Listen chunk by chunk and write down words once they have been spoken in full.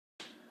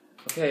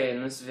Okay,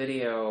 in this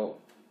video,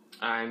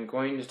 I'm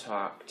going to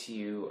talk to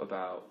you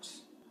about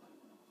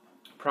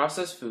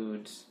processed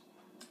foods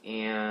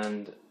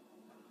and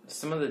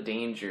some of the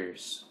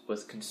dangers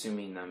with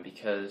consuming them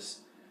because,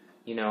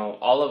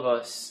 all of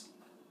us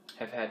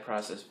have had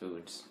processed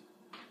foods,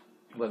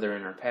 whether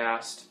in our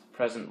past,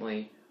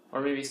 presently,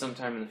 or maybe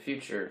sometime in the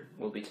future,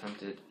 we'll be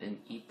tempted and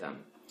eat them.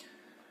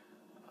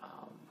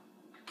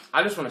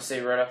 I just want to say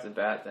right off the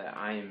bat that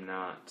I am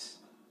not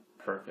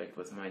perfect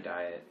with my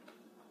diet.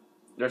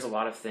 There's a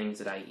lot of things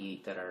that I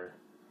eat that are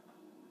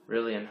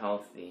really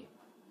unhealthy,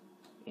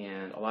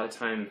 and a lot of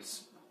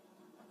times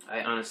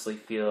I honestly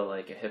feel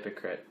like a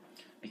hypocrite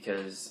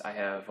because I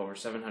have over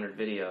 700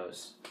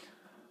 videos,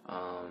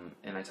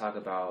 and I talk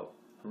about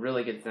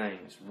really good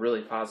things,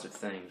 really positive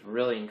things,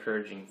 really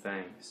encouraging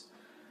things,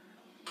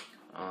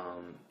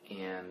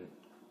 and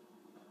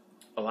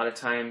a lot of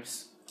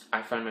times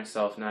I find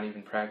myself not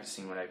even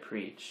practicing what I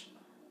preach,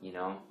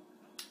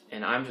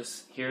 and I'm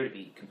just here to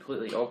be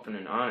completely open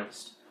and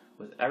honest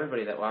with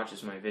everybody that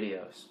watches my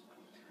videos.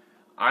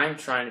 I'm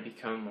trying to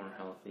become more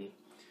healthy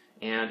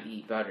and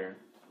eat better,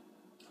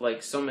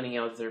 like so many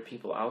other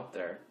people out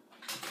there.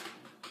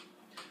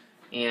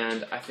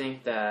 And I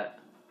think that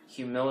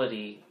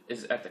humility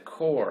is at the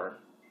core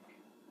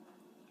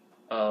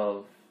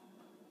of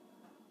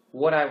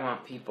what I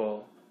want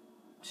people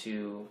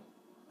to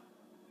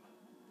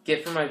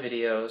get from my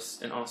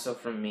videos and also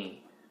from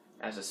me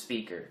as a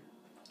speaker.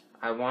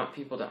 I want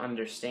people to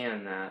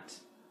understand that,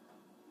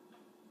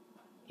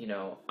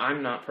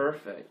 I'm not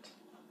perfect.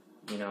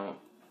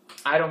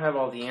 I don't have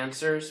all the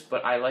answers,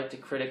 but I like to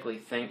critically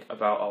think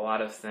about a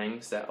lot of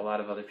things that a lot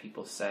of other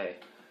people say.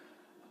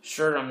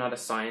 Sure, I'm not a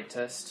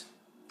scientist.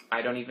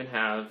 I don't even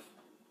have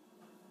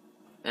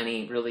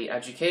any really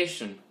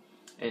education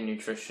in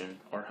nutrition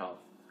or health.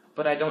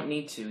 But I don't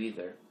need to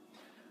either,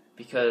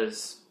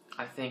 because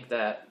I think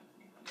that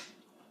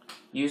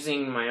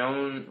using my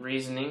own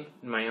reasoning,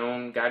 my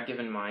own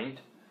God-given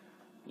mind,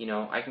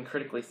 I can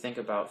critically think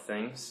about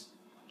things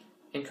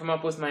and come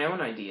up with my own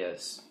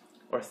ideas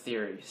or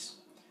theories.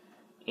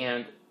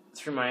 And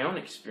through my own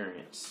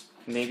experience,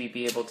 maybe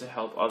be able to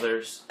help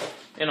others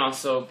and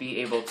also be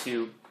able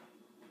to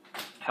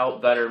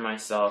help better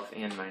myself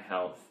and my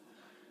health.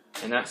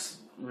 And that's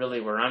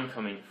really where I'm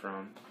coming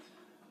from.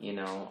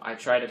 I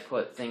try to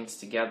put things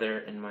together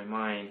in my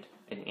mind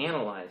and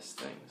analyze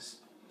things.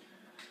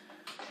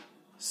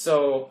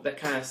 So that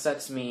kind of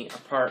sets me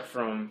apart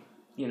from,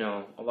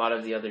 a lot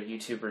of the other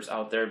YouTubers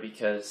out there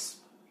because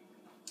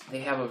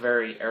they have a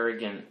very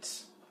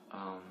arrogant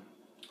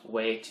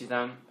way to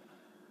them.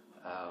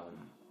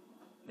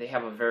 They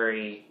have a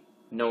very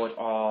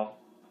know-it-all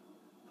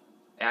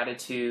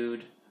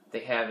attitude.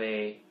 They have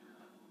a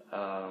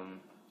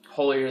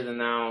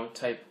holier-than-thou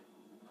type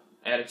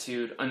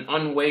attitude, an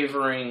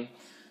unwavering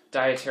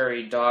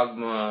dietary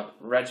dogma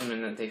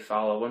regimen that they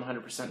follow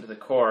 100% to the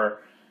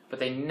core, but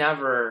they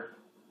never,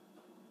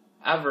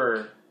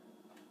 ever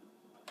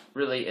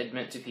really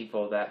admit to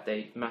people that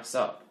they mess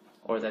up,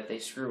 or that they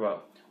screw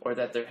up, or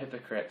that they're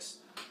hypocrites,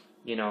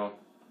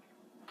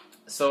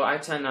 So I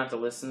tend not to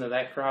listen to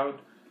that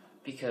crowd,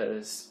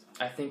 because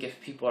I think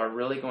if people are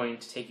really going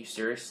to take you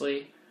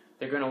seriously,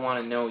 they're going to want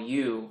to know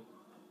you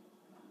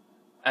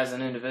as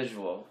an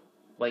individual.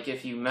 Like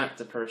if you met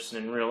the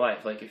person in real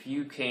life, like if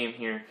you came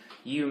here,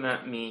 you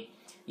met me,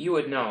 you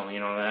would know,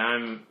 that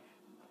I'm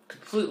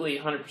completely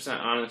 100%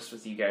 honest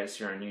with you guys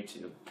here on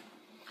YouTube.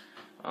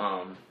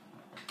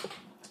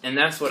 And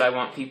that's what I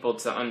want people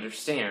to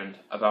understand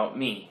about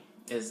me,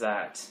 is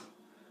that,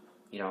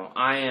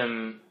 I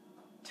am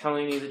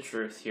telling you the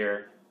truth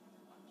here,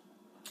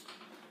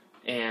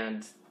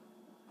 and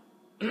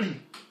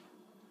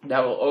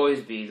that will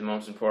always be the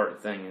most important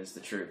thing, is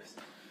the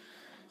truth.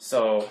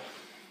 So,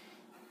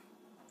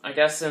 I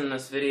guess in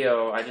this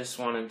video, I just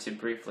wanted to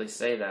briefly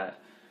say that,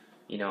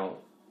 in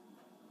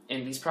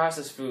these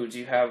processed foods,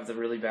 you have the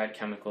really bad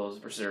chemicals,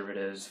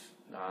 preservatives,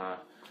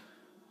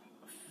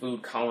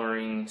 food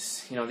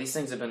colorings. These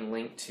things have been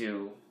linked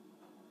to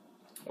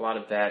a lot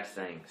of bad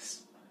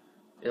things,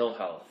 ill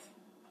health.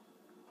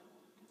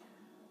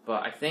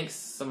 But I think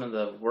some of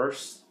the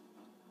worst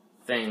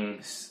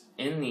things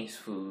in these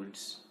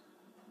foods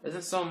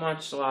isn't so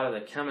much a lot of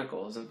the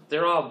chemicals, and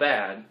they're all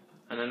bad,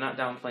 and I'm not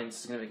downplaying the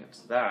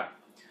significance of that,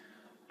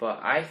 but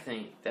I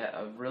think that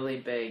a really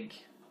big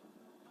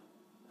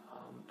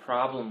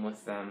problem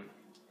with them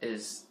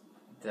is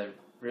the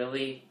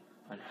really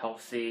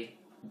unhealthy,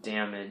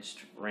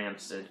 damaged,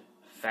 rancid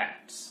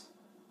fats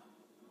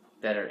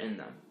that are in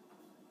them.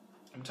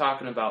 I'm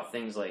talking about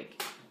things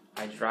like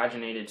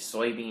hydrogenated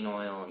soybean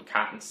oil and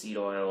cottonseed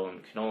oil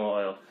and canola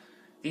oil.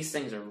 These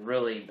things are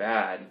really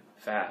bad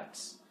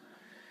fats.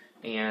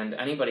 And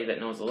anybody that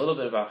knows a little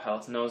bit about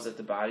health knows that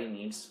the body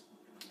needs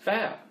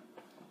fat.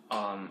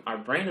 Our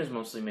brain is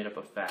mostly made up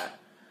of fat.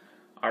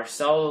 Our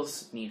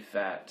cells need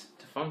fat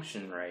to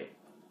function right.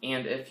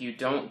 And if you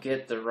don't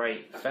get the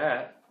right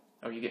fat,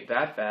 or you get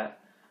bad fat,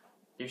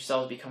 your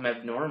cells become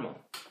abnormal.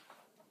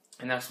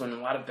 And that's when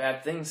a lot of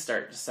bad things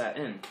start to set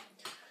in.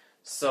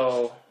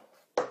 So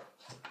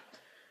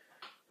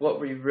what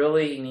we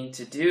really need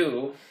to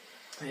do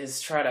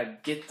is try to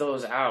get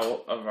those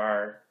out of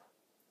our,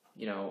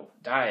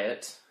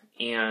 diet,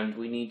 and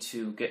we need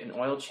to get an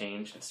oil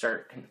change and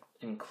start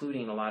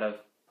including a lot of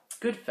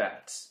good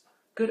fats,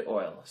 good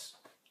oils.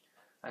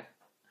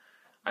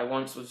 I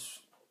once was,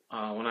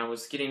 when I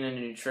was getting into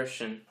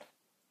nutrition,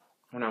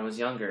 when I was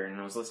younger, and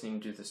I was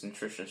listening to this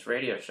nutritionist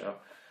radio show,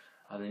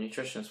 the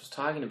nutritionist was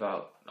talking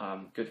about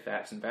good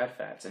fats and bad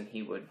fats, and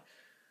he would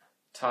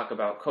talk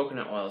about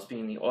coconut oil as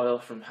being the oil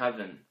from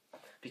heaven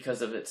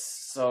because of its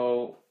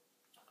so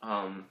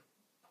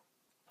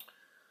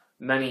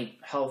many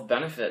health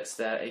benefits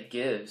that it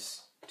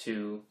gives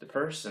to the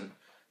person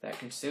that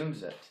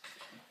consumes it.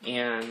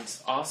 And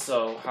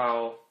also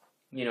how,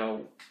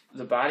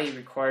 the body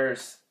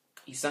requires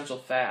essential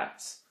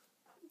fats,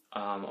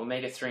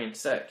 omega-3 and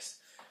 6.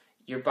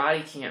 Your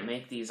body can't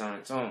make these on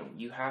its own.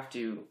 You have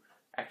to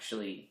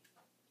actually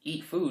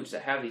eat foods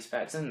that have these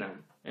fats in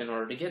them in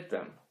order to get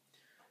them.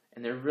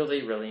 And they're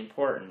really, really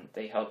important.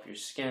 They help your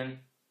skin,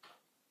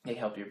 they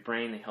help your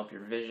brain, they help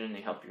your vision,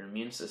 they help your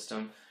immune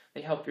system,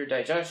 they help your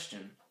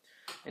digestion.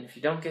 And if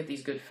you don't get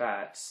these good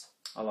fats,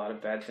 a lot of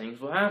bad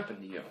things will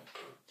happen to you.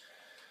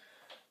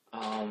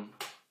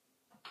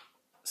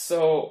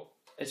 So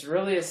it's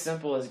really as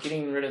simple as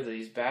getting rid of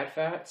these bad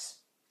fats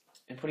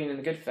and putting in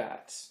the good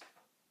fats.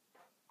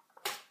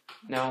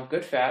 Now,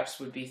 good fats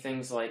would be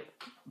things like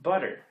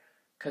butter,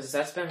 because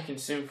that's been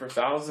consumed for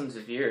thousands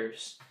of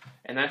years,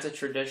 and that's a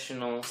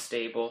traditional,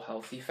 stable,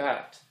 healthy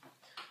fat.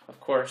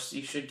 Of course,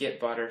 you should get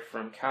butter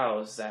from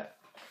cows that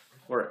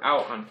were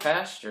out on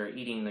pasture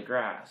eating the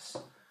grass,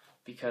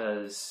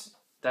 because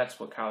that's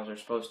what cows are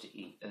supposed to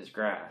eat, is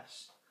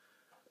grass.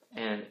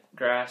 And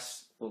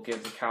grass will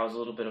give the cows a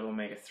little bit of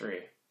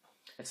omega-3.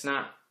 It's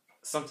not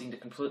something to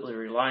completely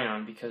rely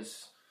on,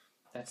 because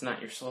that's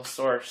not your sole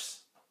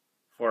source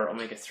for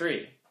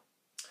omega-3.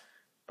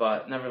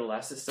 But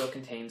nevertheless, it still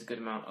contains a good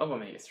amount of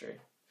omega-3.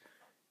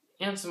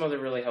 And some other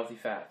really healthy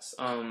fats.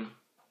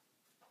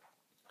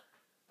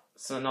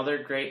 So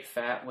another great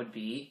fat would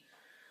be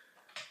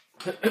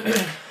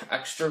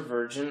extra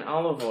virgin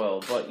olive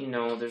oil. But,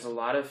 there's a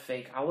lot of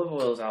fake olive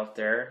oils out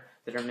there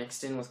that are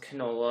mixed in with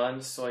canola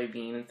and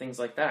soybean and things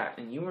like that.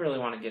 And you really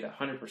want to get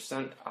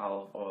 100%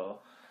 olive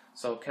oil.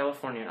 So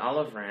California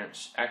Olive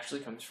Ranch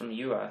actually comes from the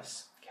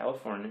U.S.,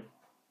 California.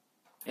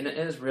 And it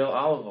is real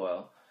olive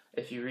oil.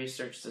 If you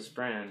research this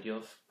brand,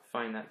 you'll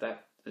find that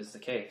that is the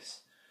case.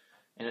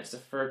 And it's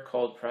deferred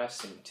cold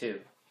pressing, too,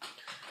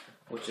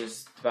 which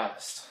is the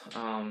best.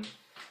 In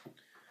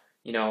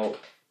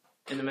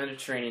the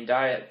Mediterranean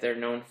diet, they're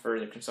known for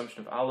the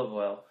consumption of olive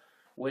oil,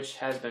 which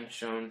has been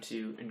shown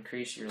to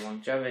increase your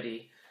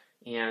longevity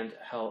and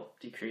help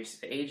decrease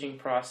the aging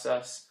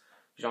process.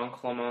 Jean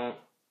Clément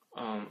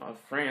of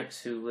France,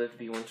 who lived to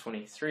be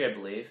 123, I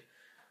believe,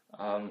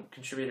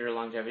 contributed to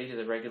longevity to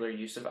the regular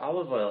use of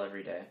olive oil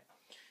every day.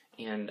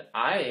 And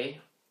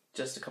I,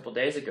 just a couple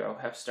days ago,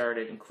 have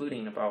started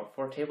including about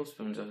 4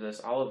 tablespoons of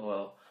this olive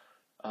oil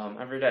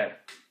every day.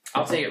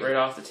 I'll take it right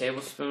off the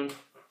tablespoon.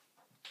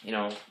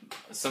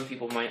 Some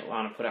people might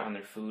want to put it on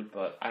their food,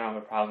 but I don't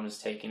have a problem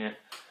just taking it.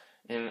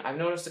 And I've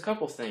noticed a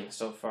couple things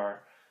so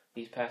far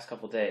these past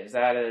couple days.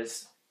 That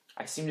is,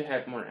 I seem to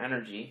have more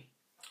energy,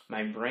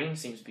 my brain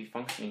seems to be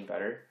functioning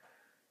better,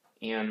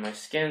 and my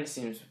skin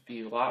seems to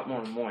be a lot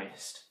more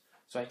moist.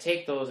 So I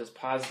take those as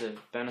positive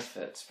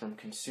benefits from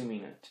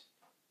consuming it.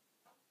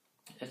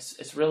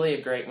 It's really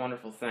a great,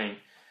 wonderful thing.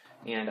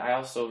 And I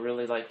also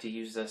really like to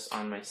use this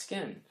on my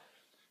skin.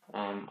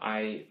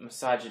 I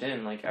massage it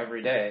in like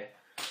every day,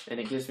 and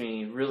it gives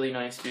me really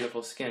nice,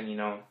 beautiful skin.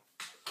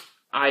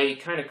 I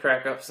kind of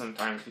crack up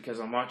sometimes because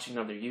I'm watching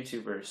other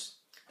YouTubers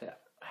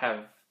that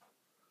have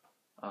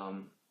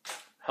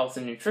health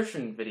and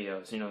nutrition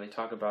videos. They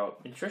talk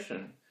about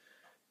nutrition.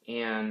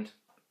 And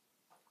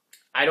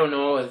I don't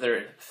know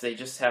if they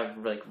just have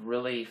like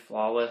really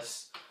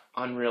flawless,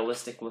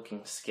 unrealistic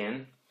looking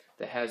skin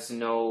that has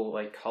no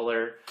like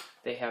color,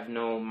 they have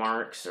no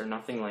marks or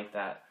nothing like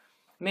that.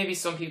 Maybe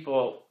some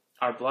people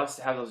are blessed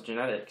to have those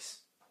genetics.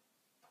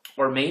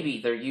 Or maybe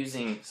they're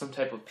using some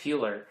type of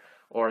peeler,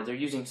 or they're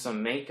using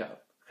some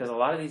makeup. Because a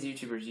lot of these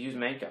YouTubers use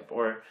makeup,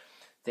 or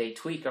they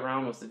tweak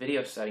around with the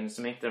video settings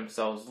to make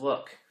themselves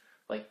look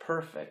like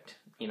perfect.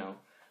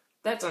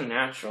 That's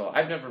unnatural.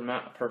 I've never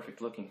met a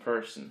perfect looking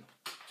person.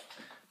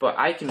 But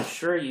I can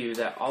assure you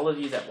that all of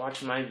you that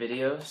watch my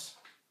videos,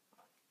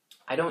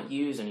 I don't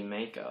use any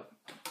makeup.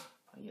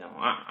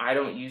 I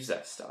don't use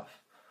that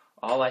stuff.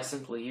 All I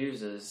simply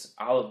use is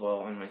olive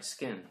oil on my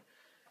skin.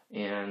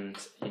 And,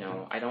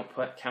 I don't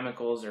put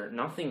chemicals or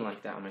nothing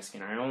like that on my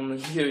skin. I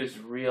only use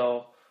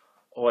real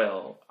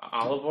oil.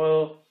 Olive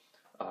oil,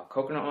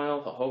 coconut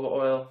oil, jojoba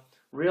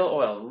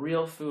oil,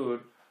 real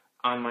food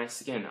on my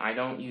skin. I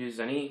don't use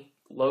any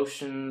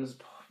lotions,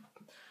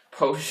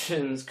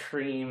 potions,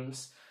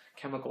 creams,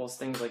 chemicals,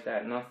 things like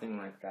that, nothing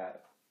like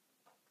that.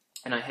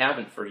 And I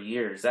haven't for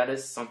years. That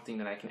is something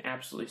that I can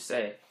absolutely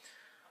say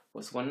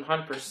with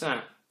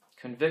 100%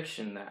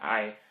 conviction that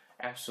I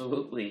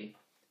absolutely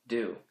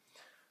do.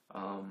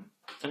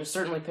 And it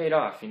certainly paid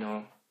off,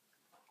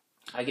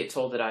 I get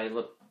told that I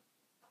look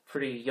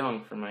pretty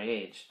young for my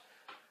age.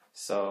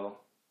 So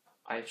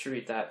I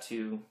attribute that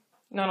to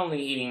not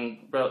only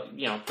eating,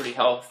 pretty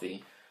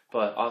healthy,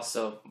 but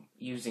also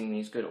using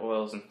these good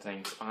oils and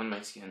things on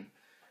my skin.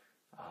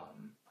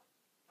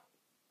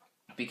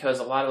 Because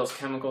a lot of those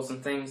chemicals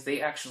and things,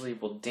 they actually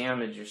will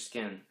damage your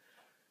skin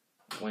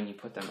when you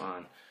put them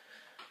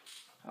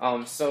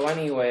on. So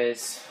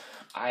anyways,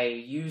 I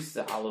use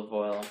the olive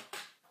oil,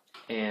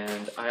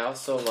 and I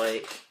also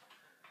like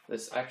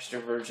this extra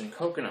virgin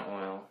coconut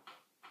oil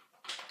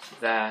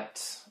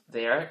that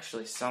they are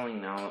actually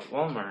selling now at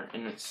Walmart,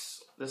 and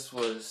this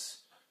was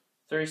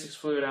 36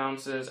 fluid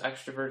ounces,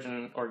 extra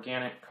virgin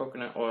organic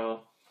coconut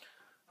oil.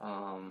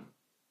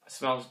 It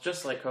smells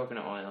just like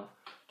coconut oil,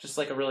 just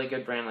like a really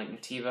good brand like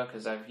Nutiva,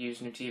 because I've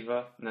used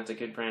Nutiva, and that's a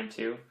good brand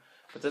too.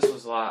 But this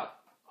was a lot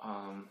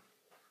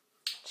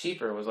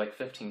cheaper. It was like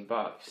 $15.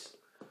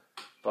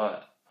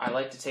 But I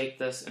like to take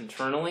this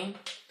internally.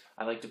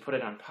 I like to put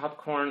it on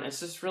popcorn. It's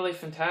just really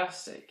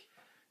fantastic.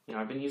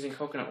 I've been using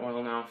coconut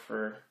oil now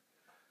for,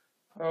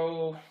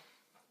 I'd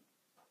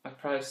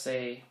probably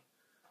say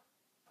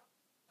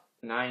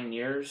 9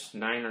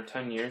 or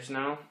 10 years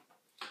now.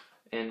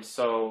 And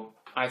so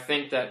I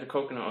think that the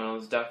coconut oil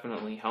is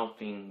definitely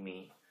helping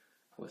me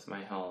with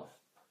my health.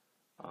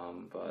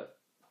 But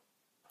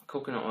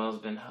coconut oil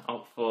has been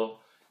helpful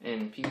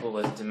in people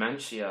with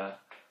dementia,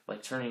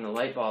 like turning the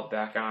light bulb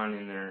back on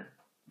in their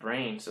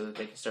brain so that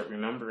they can start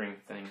remembering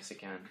things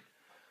again.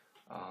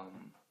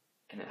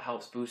 And it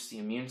helps boost the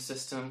immune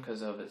system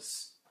because of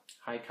its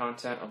high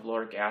content of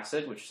lauric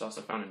acid, which is also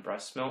found in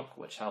breast milk,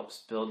 which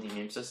helps build the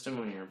immune system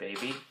when you're a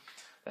baby.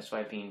 That's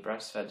why being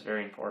breastfed is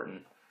very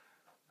important.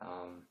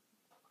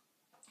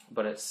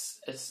 But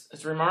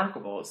it's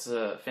remarkable. It's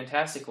a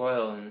fantastic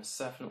oil, and it's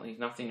definitely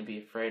nothing to be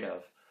afraid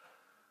of.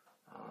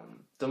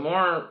 The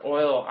more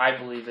oil I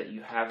believe that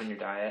you have in your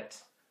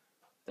diet,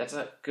 that's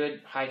a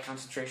good high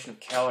concentration of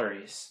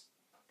calories,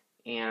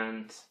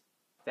 and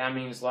that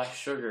means less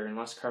sugar and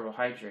less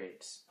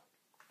carbohydrates.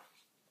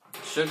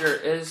 Sugar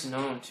is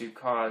known to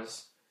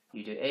cause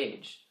you to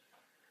age,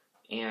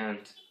 and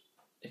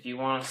if you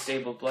want a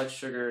stable blood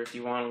sugar, if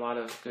you want a lot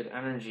of good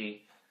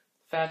energy,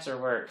 fats are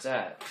where it's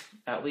at.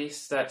 At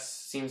least that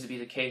seems to be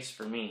the case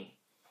for me.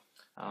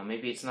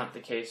 Maybe it's not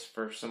the case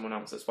for someone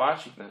else that's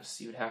watching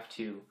this. You would have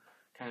to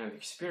kind of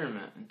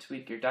experiment and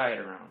tweak your diet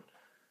around.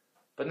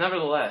 But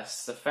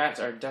nevertheless, the fats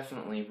are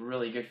definitely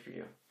really good for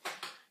you.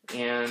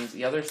 And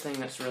the other thing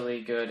that's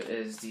really good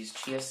is these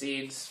chia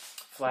seeds,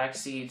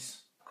 flax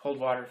seeds, cold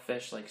water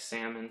fish like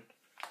salmon.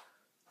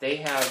 They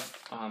have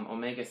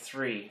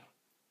omega-3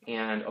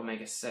 and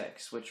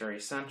omega-6, which are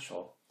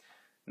essential,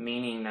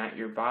 meaning that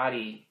your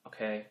body,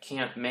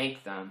 can't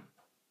make them.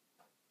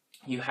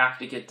 You have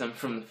to get them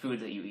from the food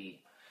that you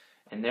eat.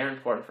 And they're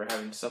important for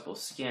having supple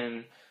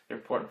skin. They're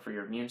important for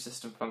your immune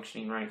system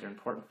functioning right. They're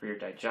important for your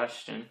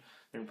digestion.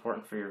 They're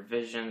important for your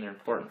vision. They're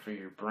important for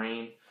your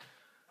brain.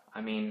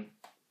 I mean,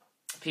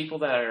 people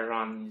that are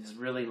on these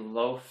really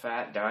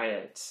low-fat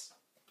diets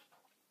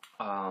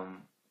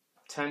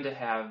tend to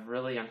have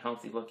really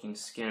unhealthy-looking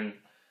skin,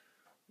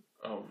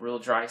 real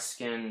dry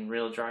skin,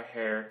 real dry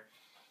hair,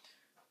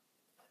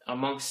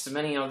 amongst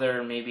many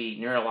other maybe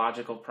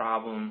neurological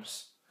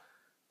problems.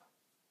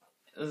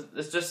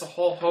 It's just a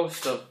whole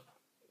host of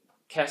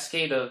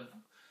cascade of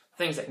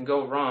things that can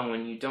go wrong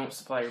when you don't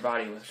supply your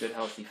body with good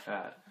healthy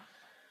fat.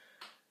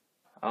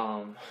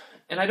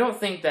 And I don't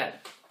think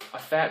that a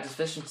fat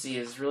deficiency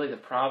is really the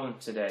problem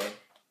today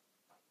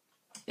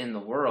in the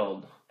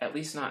world, at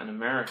least not in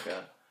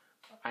America.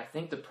 I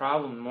think the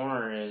problem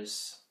more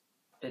is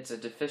it's a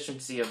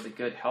deficiency of the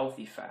good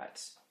healthy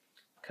fats,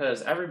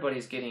 because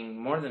everybody's getting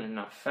more than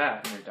enough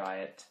fat in their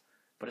diet,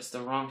 but it's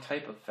the wrong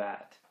type of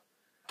fat.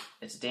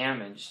 It's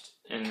damaged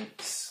and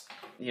it's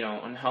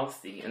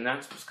unhealthy, and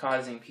that's what's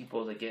causing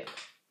people to get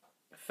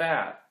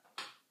fat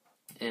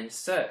and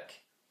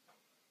sick.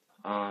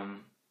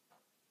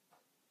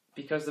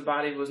 Because the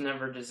body was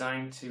never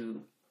designed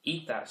to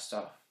eat that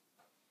stuff.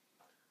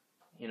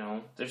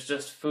 There's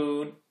just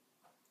food,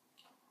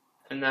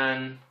 and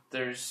then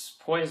there's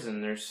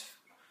poison, there's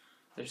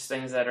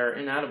things that are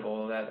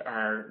inedible, that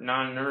are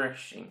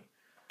non-nourishing.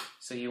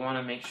 So you want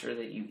to make sure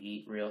that you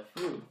eat real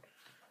food.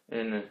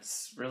 And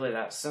it's really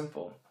that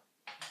simple.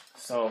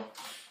 So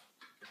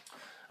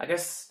I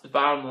guess the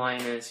bottom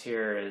line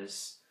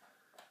is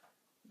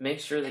make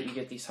sure that you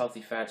get these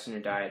healthy fats in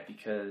your diet,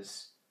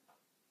 because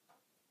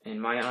in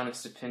my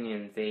honest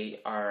opinion,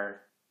 they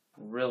are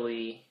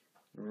really,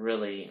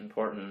 really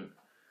important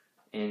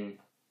in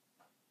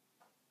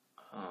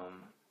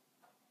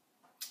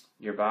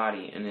your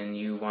body and in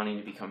you wanting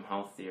to become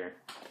healthier.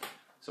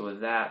 So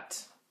with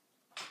that,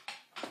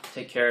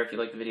 take care. If you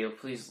like the video,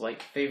 please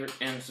like, favorite,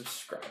 and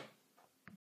subscribe.